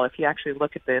at all if you actually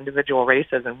look at the individual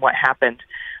races and what happened.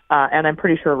 And I'm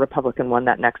pretty sure a Republican won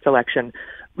that next election,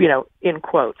 in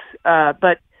quotes.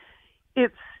 But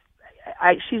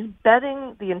she's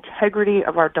betting the integrity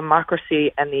of our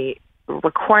democracy and the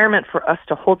requirement for us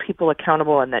to hold people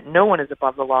accountable and that no one is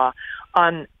above the law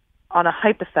on a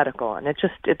hypothetical. And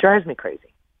it drives me crazy.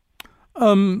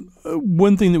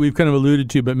 One thing that we've kind of alluded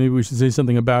to, but maybe we should say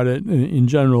something about it in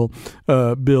general,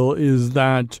 Bill, is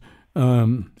that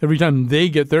every time they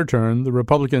get their turn, the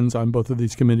Republicans on both of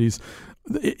these committees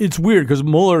it's weird because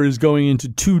Mueller is going into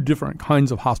two different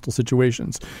kinds of hostile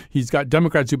situations. He's got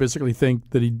Democrats who basically think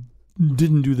that he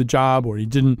didn't do the job, or he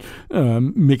didn't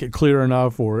make it clear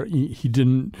enough, or he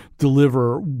didn't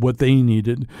deliver what they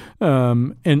needed.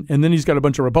 And then he's got a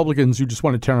bunch of Republicans who just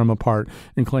want to tear him apart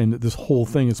and claim that this whole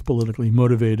thing is politically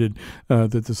motivated,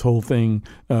 that this whole thing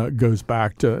goes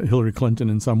back to Hillary Clinton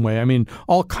in some way. I mean,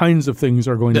 all kinds of things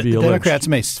are going to be alleged. Democrats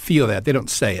may feel that. They don't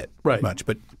say it much.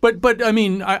 But I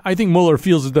mean, I think Mueller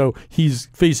feels as though he's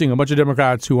facing a bunch of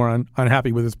Democrats who are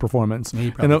unhappy with his performance. He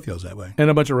probably feels that way. And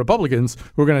a bunch of Republicans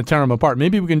who are going to tear him apart.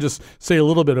 Maybe we can just say a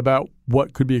little bit about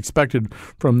what could be expected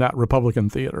from that Republican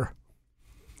theater.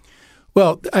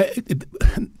 Well,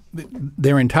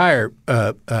 their entire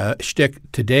shtick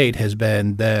to date has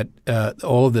been that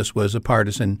all of this was a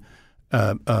partisan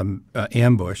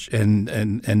ambush, and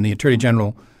the Attorney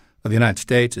General of the United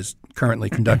States is currently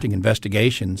conducting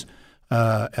investigations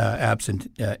absent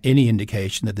any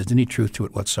indication that there's any truth to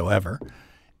it whatsoever.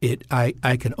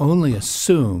 I can only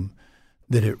assume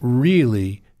that it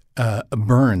really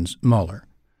burns Mueller,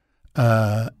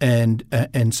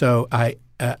 and so I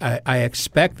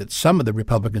expect that some of the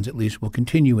Republicans at least will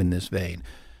continue in this vein,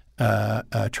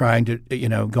 trying to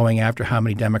going after how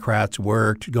many Democrats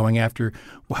worked, going after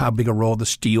how big a role the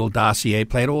Steele dossier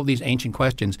played, all of these ancient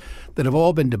questions that have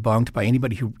all been debunked by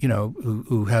anybody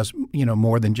who has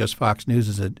more than just Fox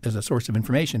News as a source of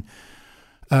information.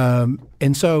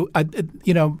 And so,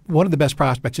 one of the best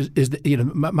prospects is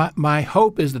that, my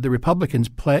hope is that the Republicans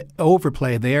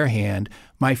overplay their hand.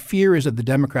 My fear is that the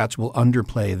Democrats will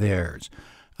underplay theirs.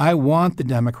 I want the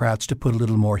Democrats to put a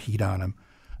little more heat on them.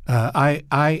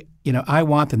 I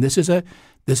want them. This is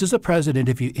a president.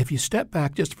 If you step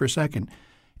back just for a second,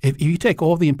 if you take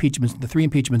all the impeachments, the three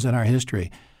impeachments in our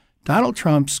history, Donald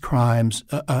Trump's crimes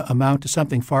amount to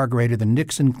something far greater than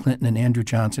Nixon, Clinton, and Andrew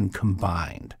Johnson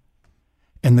combined.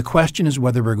 And the question is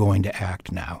whether we're going to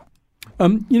act now.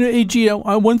 AG,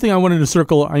 one thing I wanted to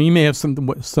circle, you may have some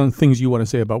things you want to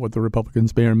say about what the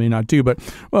Republicans may or may not do, but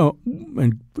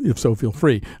and if so, feel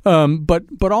free.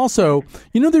 But also,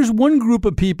 there's one group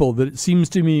of people that it seems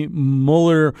to me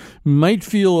Mueller might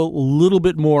feel a little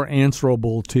bit more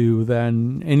answerable to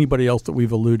than anybody else that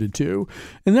we've alluded to,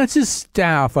 and that's his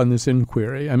staff on this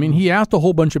inquiry. I mean, he asked a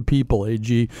whole bunch of people,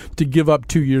 AG, to give up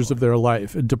 2 years of their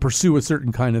life and to pursue a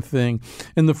certain kind of thing.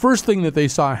 And the first thing that they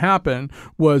saw happen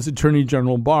was Attorney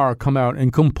General Barr come out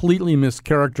and completely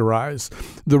mischaracterize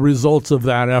the results of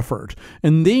that effort.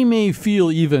 And they may feel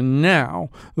even now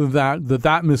that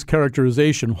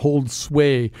mischaracterization holds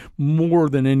sway more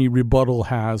than any rebuttal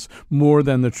has, more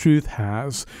than the truth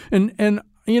has. And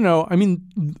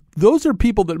those are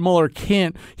people that Mueller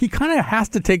he kind of has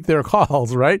to take their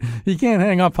calls, right? He can't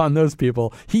hang up on those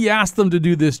people. He asked them to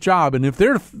do this job. And if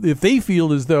they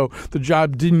feel as though the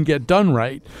job didn't get done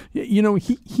right,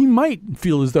 he might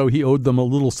feel as though he owed them a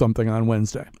little something on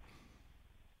Wednesday.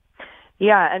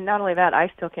 Yeah, and not only that,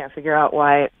 I still can't figure out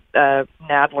why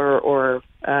Nadler or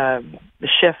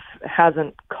Schiff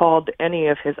hasn't called any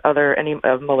of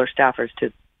Mueller's staffers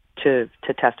to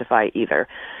testify either.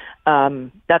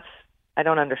 I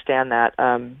don't understand that.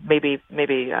 Maybe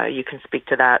you can speak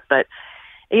to that, but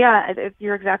yeah,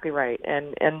 you're exactly right.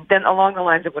 And then along the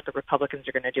lines of what the Republicans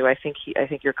are going to do, I think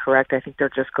you're correct. I think they're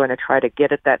just going to try to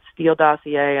get at that Steele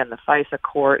dossier and the FISA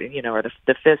court, or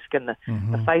the FISC and the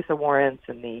FISA warrants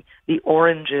and the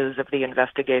oranges of the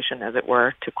investigation, as it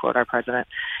were, to quote our president.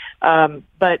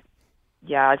 But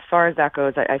yeah, as far as that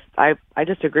goes, I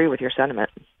just agree with your sentiment.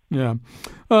 Yeah.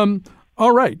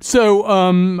 All right. So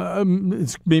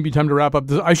it's maybe time to wrap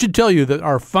up. I should tell you that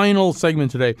our final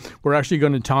segment today, we're actually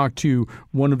going to talk to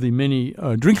one of the many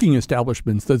drinking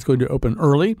establishments that's going to open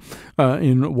early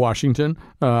in Washington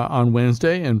on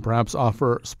Wednesday and perhaps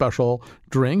offer special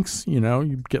drinks.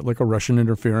 You get like a Russian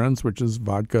interference, which is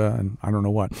vodka and I don't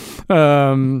know what.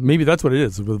 Maybe that's what it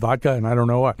is, with vodka and I don't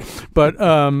know what. But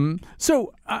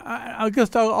so I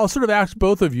guess I'll sort of ask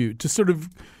both of you to sort of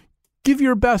give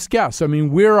your best guess. I mean,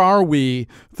 where are we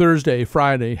Thursday,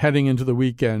 Friday, heading into the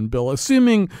weekend, Bill?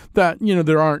 Assuming that,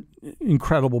 there aren't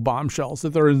incredible bombshells,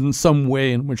 that there isn't some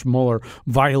way in which Mueller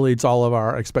violates all of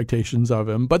our expectations of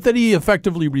him, but that he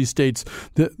effectively restates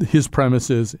his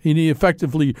premises, and he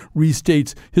effectively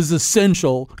restates his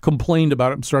essential complaint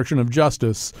about obstruction of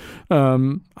justice.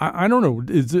 I don't know.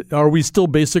 Are we still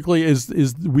basically, is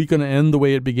the week going to end the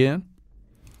way it began?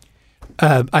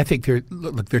 I think there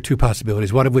are two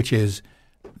possibilities, one of which is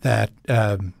that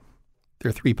there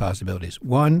are three possibilities.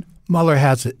 One, Mueller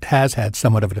has had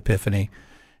somewhat of an epiphany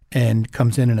and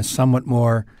comes in a somewhat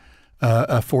more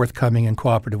a forthcoming and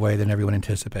cooperative way than everyone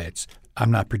anticipates.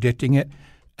 I'm not predicting it,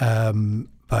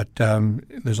 but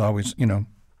there's always,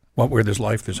 where there's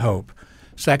life, there's hope.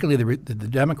 Secondly, the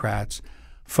Democrats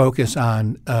focus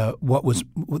on what was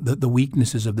the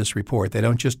weaknesses of this report. They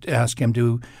don't just ask him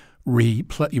to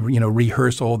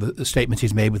rehearse all the statements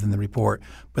he's made within the report,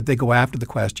 but they go after the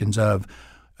questions of,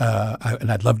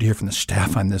 and I'd love to hear from the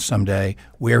staff on this someday,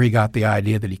 where he got the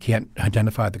idea that he can't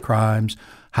identify the crimes,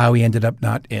 how he ended up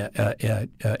not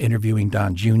interviewing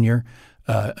Don Jr.,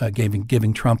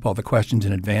 giving Trump all the questions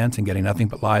in advance and getting nothing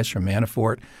but lies from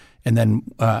Manafort, and then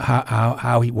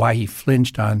why he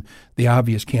flinched on the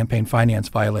obvious campaign finance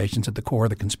violations at the core of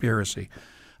the conspiracy.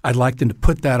 I'd like them to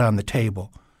put that on the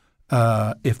table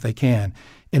if they can,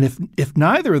 and if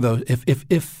neither of those,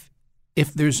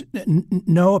 if there's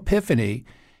no epiphany,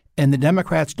 and the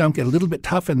Democrats don't get a little bit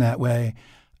tough in that way,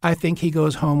 I think he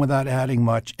goes home without adding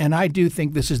much. And I do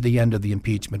think this is the end of the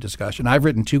impeachment discussion. I've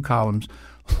written 2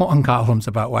 long columns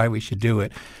about why we should do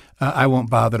it. I won't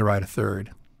bother to write a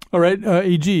third. All right,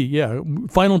 AG, yeah.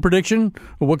 Final prediction?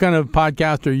 What kind of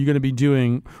podcast are you going to be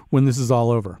doing when this is all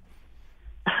over?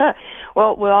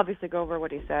 Well, we'll obviously go over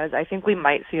what he says. I think we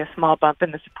might see a small bump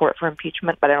in the support for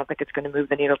impeachment, but I don't think it's going to move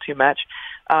the needle too much.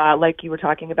 Like you were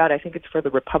talking about, I think it's for the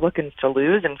Republicans to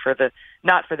lose and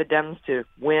not for the Dems to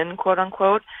win, quote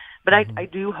unquote. But I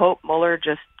do hope Mueller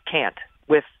just can't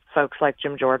with folks like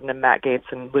Jim Jordan and Matt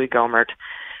Gaetz and Louis Gohmert.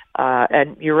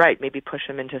 And you're right, maybe push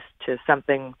him into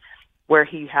something where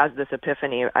he has this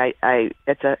epiphany.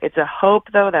 It's a hope,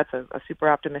 though. That's a super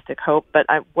optimistic hope. But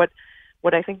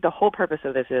what I think the whole purpose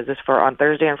of this is for on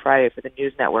Thursday and Friday for the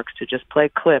news networks to just play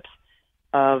clips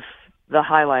of the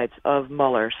highlights of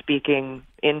Mueller speaking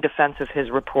in defense of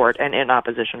his report and in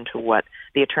opposition to what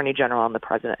the Attorney General and the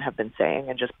President have been saying,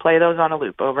 and just play those on a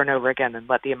loop over and over again and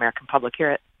let the American public hear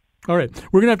it. All right.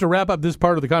 We're going to have to wrap up this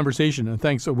part of the conversation. And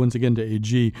thanks once again to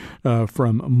AG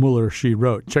from Mueller, She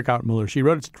Wrote. Check out Mueller, She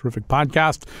Wrote. It's a terrific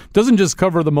podcast. Doesn't just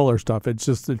cover the Mueller stuff. It's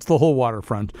the whole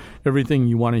waterfront. Everything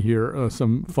you want to hear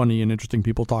some funny and interesting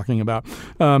people talking about.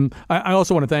 I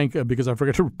also want to thank, because I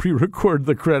forgot to pre-record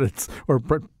the credits, or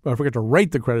I forgot to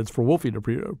write the credits for Wolfie to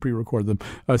pre-record them.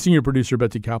 Senior producer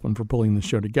Betsy Kaplan for pulling the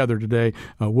show together today.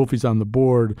 Wolfie's on the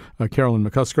board. Carolyn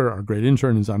McCusker, our great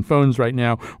intern, is on phones right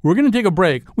now. We're going to take a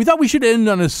break. We thought we should end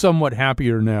on a somewhat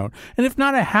happier note. And if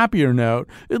not a happier note,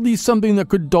 at least something that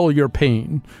could dull your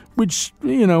pain, which,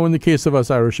 in the case of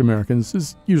us Irish Americans,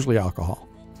 is usually alcohol.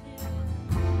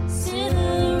 Sit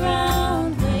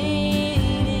around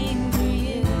waiting for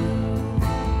you.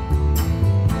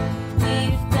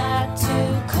 We've got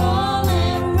to call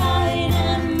and write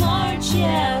and march.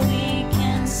 Yeah, we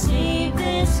can save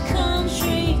this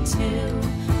country too.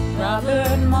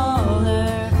 Robert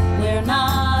Mueller, we're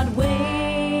not waiting.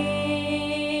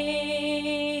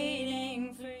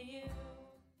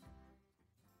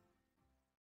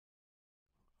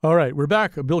 All right, we're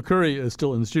back. Bill Curry is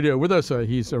still in the studio with us.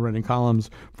 He's writing columns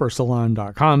for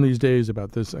Salon.com these days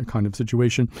about this kind of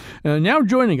situation. Now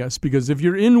joining us, because if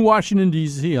you're in Washington,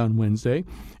 D.C. on Wednesday,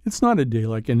 it's not a day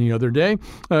like any other day.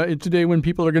 It's a day when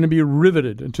people are going to be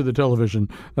riveted to the television,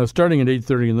 starting at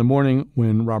 8:30 in the morning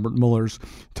when Robert Mueller's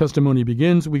testimony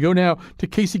begins. We go now to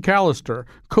Casey Callister,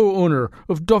 co-owner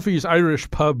of Duffy's Irish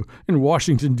Pub in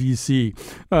Washington, D.C.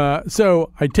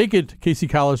 So I take it, Casey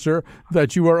Callister,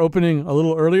 that you are opening a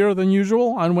little earlier than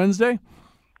usual on Wednesday?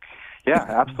 Yeah,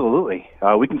 absolutely.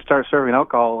 We can start serving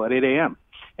alcohol at 8 a.m.,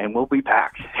 and we'll be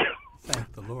packed.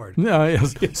 Thank the Lord.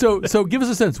 Yes. So give us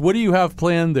a sense. What do you have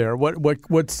planned there? What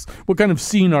kind of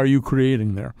scene are you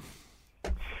creating there?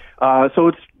 So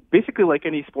it's basically like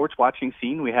any sports watching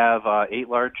scene. We have 8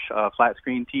 large flat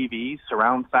screen TVs,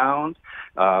 surround sound,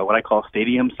 what I call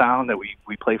stadium sound that we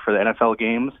play for the NFL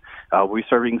games. We're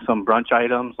serving some brunch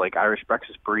items like Irish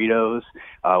breakfast burritos.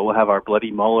 We'll have our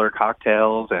Bloody Mueller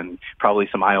cocktails and probably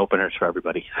some eye openers for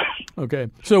everybody. Okay.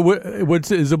 So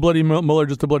is a Bloody Mueller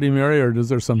just a Bloody Mary, or is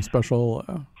there some special?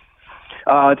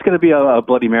 It's going to be a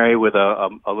Bloody Mary with a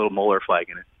little Mueller flag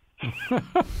in it.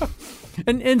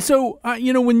 And so,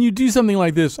 when you do something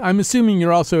like this, I'm assuming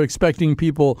you're also expecting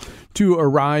people to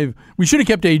arrive. We should have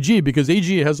kept AG, because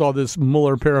AG has all this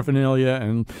Mueller paraphernalia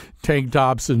and tank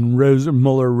tops and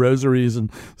Mueller rosaries and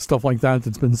stuff like that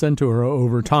that's been sent to her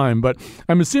over time. But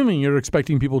I'm assuming you're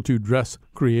expecting people to dress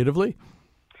creatively.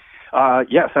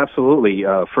 Yes, absolutely.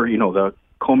 For, the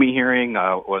Comey hearing,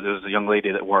 or there was a young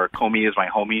lady that wore a Comey is my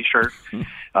homie shirt.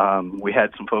 We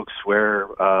had some folks wear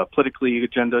politically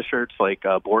agenda shirts like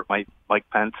Bort Mike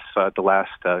Pence at the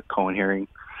last Cohen hearing.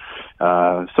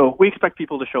 So we expect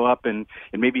people to show up and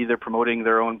maybe they're promoting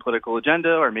their own political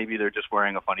agenda, or maybe they're just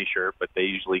wearing a funny shirt, but they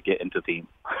usually get into theme.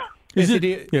 Is Do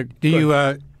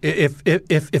you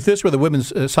if this were the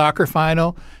women's soccer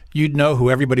final, you'd know who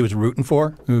everybody was rooting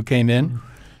for, who came in.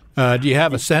 Do you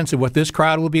have a sense of what this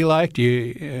crowd will be like? Do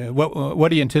you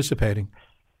what are you anticipating?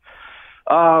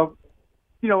 I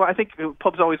think the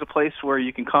pub's always a place where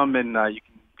you can come and you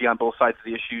can be on both sides of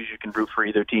the issues. You can root for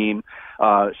either team.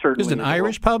 Certainly, Is it an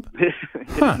Irish pub?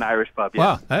 It's an Irish pub.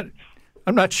 Yeah. Wow,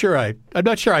 I'm not sure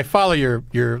I follow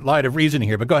your line of reasoning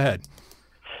here, but go ahead.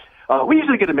 We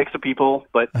usually get a mix of people,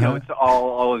 but it's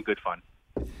all in good fun.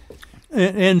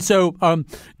 And so,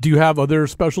 do you have other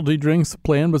specialty drinks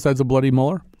planned besides a Bloody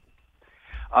Mueller?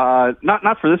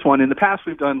 Not for this one. In the past,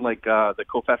 we've done like the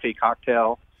Covfefe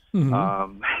cocktail,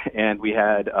 and we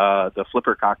had the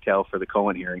Flipper cocktail for the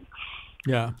Cohen hearing.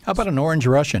 Yeah. How about an Orange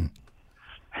Russian?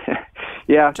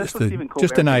 Yeah, that's what Stephen Colbert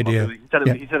just an idea.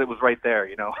 He said it was right there.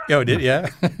 Oh, did yeah?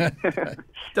 Did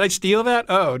I steal that?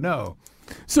 Oh no.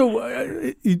 So,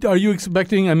 are you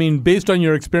expecting? I mean, based on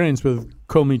your experience with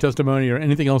Comey testimony or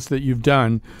anything else that you've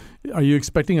done, are you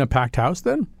expecting a packed house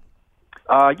then?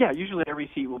 Yeah, usually every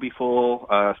seat will be full,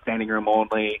 standing room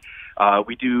only.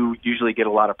 We do usually get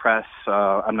a lot of press.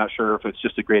 I'm not sure if it's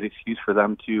just a great excuse for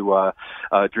them to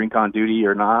drink on duty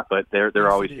or not, but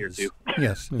they're always here too.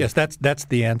 Yes, that's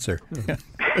the answer.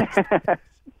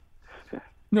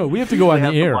 No, we have to go on the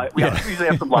air. We usually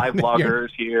have some live bloggers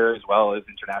here as well as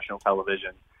international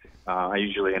television. I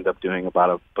usually end up doing about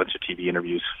a bunch of TV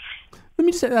interviews. Let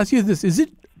me just ask you this. Is it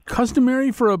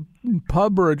customary for a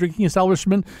pub or a drinking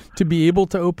establishment to be able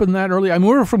to open that early? I mean,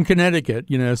 we're from Connecticut,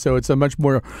 so it's a much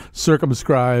more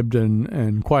circumscribed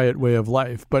and quiet way of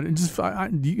life. But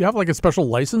do you have like a special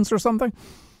license or something?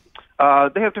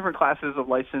 They have different classes of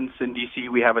license. In D.C.,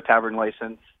 we have a tavern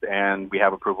license, and we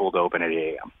have approval to open at 8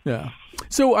 a.m. Yeah.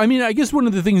 So, I mean, I guess one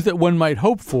of the things that one might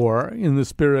hope for in the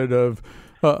spirit of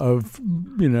a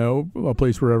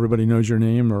place where everybody knows your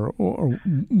name or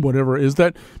whatever is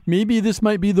that maybe this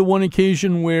might be the one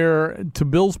occasion where, to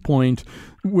Bill's point,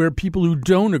 where people who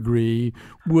don't agree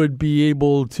would be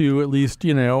able to at least,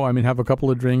 have a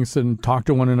couple of drinks and talk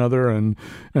to one another, and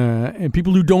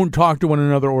people who don't talk to one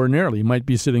another ordinarily might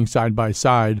be sitting side by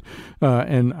side.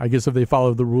 And I guess if they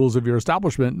follow the rules of your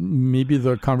establishment, maybe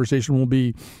the conversation will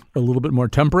be a little bit more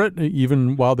temperate,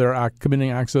 even while they're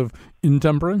committing acts of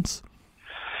intemperance.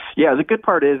 Yeah, the good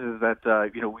part is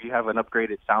that we have an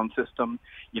upgraded sound system.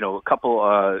 A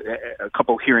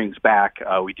couple hearings back,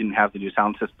 we didn't have the new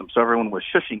sound system, so everyone was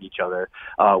shushing each other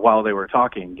while they were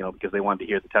talking, because they wanted to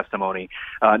hear the testimony.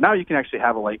 Now you can actually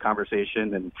have a light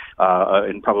conversation,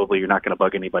 and probably you're not going to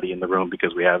bug anybody in the room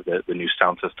because we have the new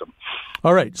sound system.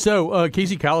 All right. So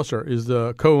Casey Callister is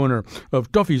the co-owner of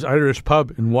Duffy's Irish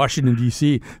Pub in Washington,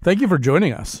 D.C. Thank you for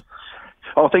joining us.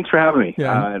 Oh, thanks for having me.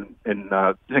 Yeah.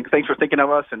 Thanks for thinking of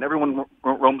us. And everyone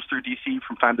roams through D.C.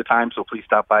 from time to time, so please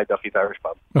stop by Duffy's Irish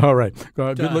Pub. All right.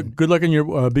 Good luck in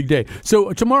your big day.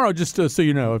 So tomorrow, just so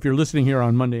you know, if you're listening here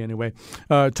on Monday anyway,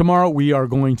 tomorrow we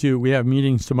have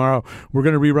meetings tomorrow. We're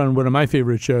going to rerun one of my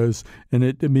favorite shows, and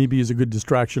it maybe is a good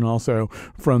distraction also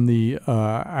from the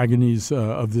agonies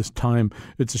of this time.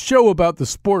 It's a show about the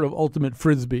sport of ultimate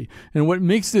Frisbee. And what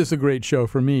makes this a great show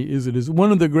for me is it is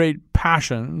one of the great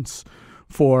passions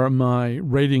for my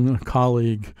writing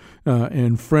colleague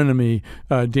and frenemy,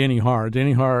 Danny Haar.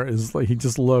 Danny Haar he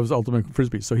just loves ultimate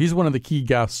Frisbee. So he's one of the key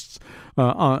guests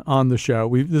on the show.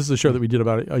 This is a show that we did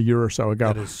about a year or so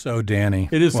ago. That is so Danny.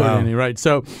 It is so Danny, right?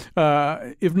 So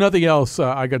if nothing else,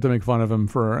 I got to make fun of him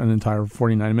for an entire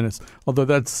 49 minutes, although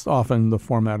that's often the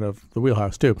format of the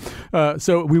Wheelhouse too.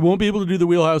 So we won't be able to do the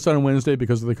Wheelhouse on Wednesday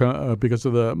because of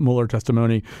the Mueller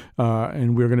testimony,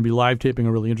 and we're going to be live taping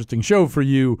a really interesting show for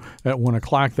you at 1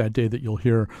 o'clock that day that you'll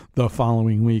hear the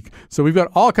following week. So we've got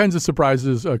all kinds of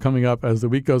surprises coming up as the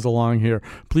week goes along here.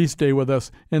 Please stay with us,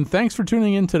 and thanks for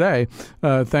tuning in today.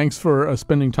 Thanks for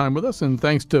spending time with us, and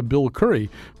thanks to Bill Curry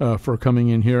for coming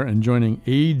in here and joining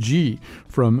AG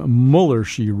from Mueller,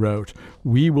 She Wrote.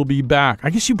 We will be back. I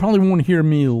guess you probably won't hear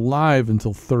me live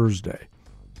until Thursday.